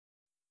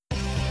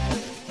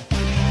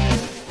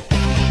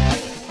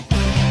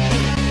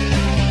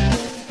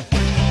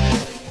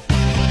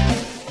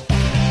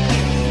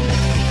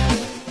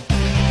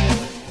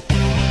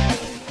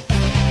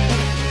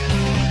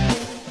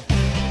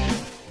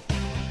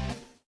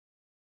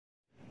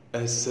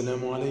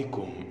السلام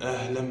عليكم،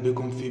 أهلا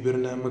بكم في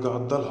برنامج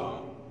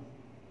عضلها.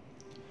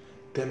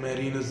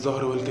 تمارين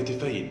الظهر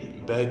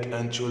والكتفين back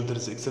and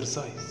shoulders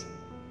exercise.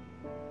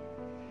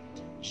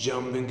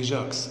 jumping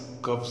jacks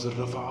قفز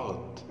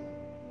الرفعات.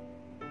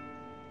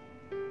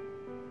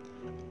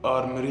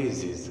 arm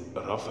raises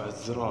رفع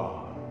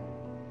الذراع.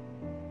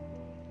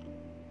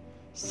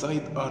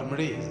 side arm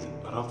raise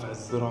رفع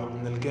الذراع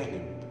من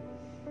الجانب.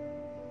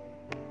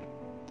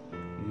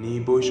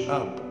 knee push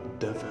up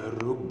دفع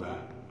الركبة.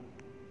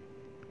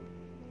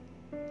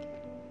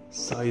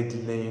 side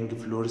laying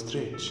floor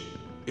stretch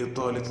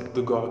إطالة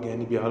الضجاع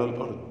جانبي على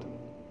الأرض.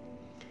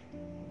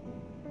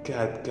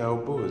 cat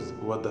cow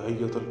pose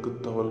وضعية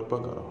القطة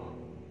والبقرة.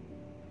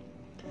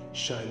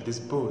 child's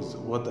pose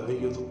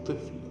وضعية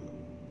الطفل.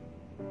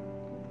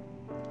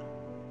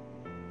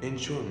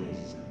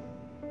 insurance.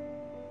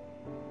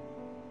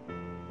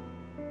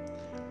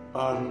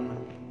 arm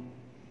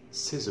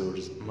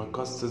scissors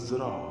مقص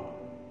الذراع.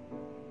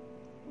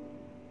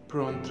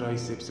 prone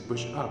triceps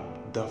push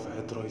up دفع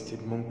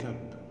ترايسب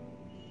منكب.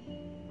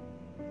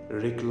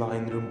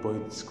 recline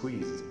rhomboid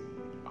squeeze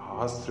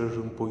عصر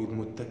الرمبويد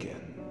متكئا.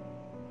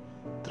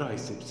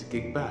 triceps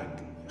kick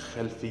back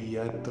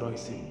خلفيات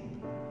ترايسب.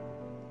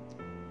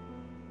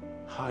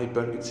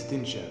 hyper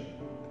extension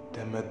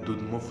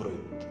تمدد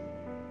مفرط.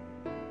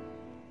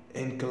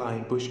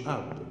 incline push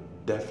up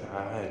دفع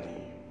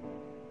عالي.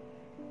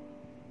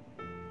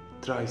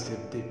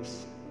 tricep dips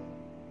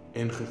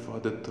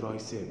انخفاض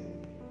الترايسب.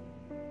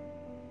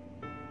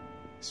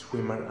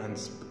 swimmer and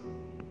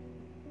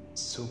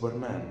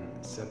سوبرمان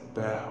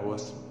سباح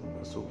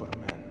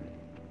وسوبرمان.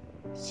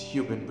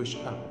 supine push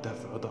up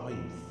دفع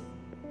ضعيف.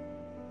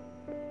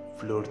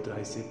 floor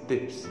tricep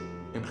dips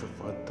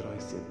انخفاض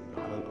ترايسب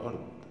على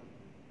الأرض.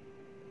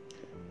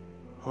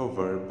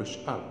 hover push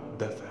up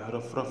دفع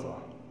رفرفة.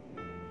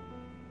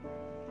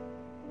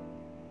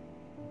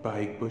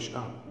 bike push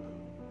up.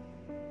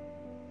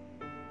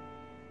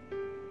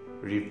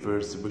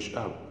 reverse push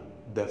up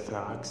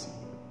دفع عكسي.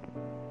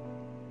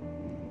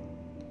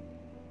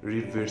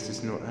 reverse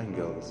snow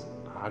angles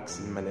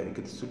عكس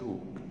الملائكة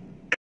السلوك.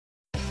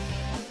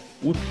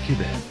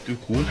 وبكده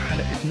تكون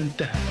حلقتنا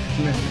انتهت.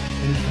 نتمنى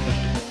ان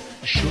استفدتم.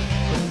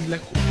 شكرا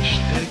لكم.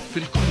 اشترك في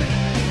القناة.